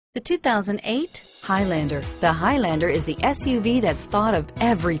The 2008 Highlander. The Highlander is the SUV that's thought of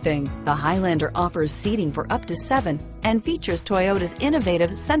everything. The Highlander offers seating for up to 7 and features Toyota's innovative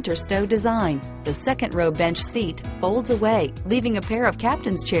center stow design. The second row bench seat folds away, leaving a pair of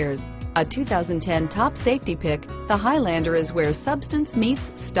captain's chairs. A 2010 top safety pick, the Highlander is where substance meets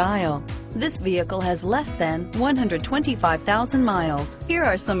style. This vehicle has less than 125,000 miles. Here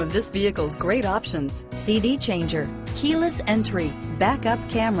are some of this vehicle's great options: CD changer, keyless entry, backup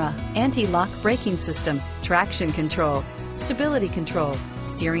camera, anti-lock braking system, traction control, stability control,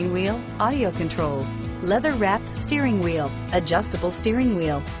 steering wheel audio controls, leather-wrapped steering wheel, adjustable steering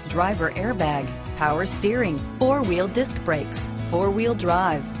wheel, driver airbag, power steering, 4-wheel disc brakes, 4-wheel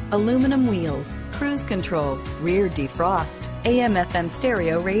drive, aluminum wheels, cruise control, rear defrost, AM/FM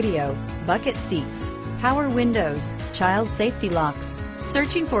stereo radio, bucket seats, power windows, child safety locks.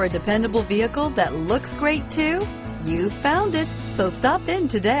 Searching for a dependable vehicle that looks great too? You found it, so stop in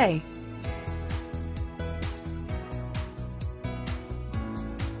today.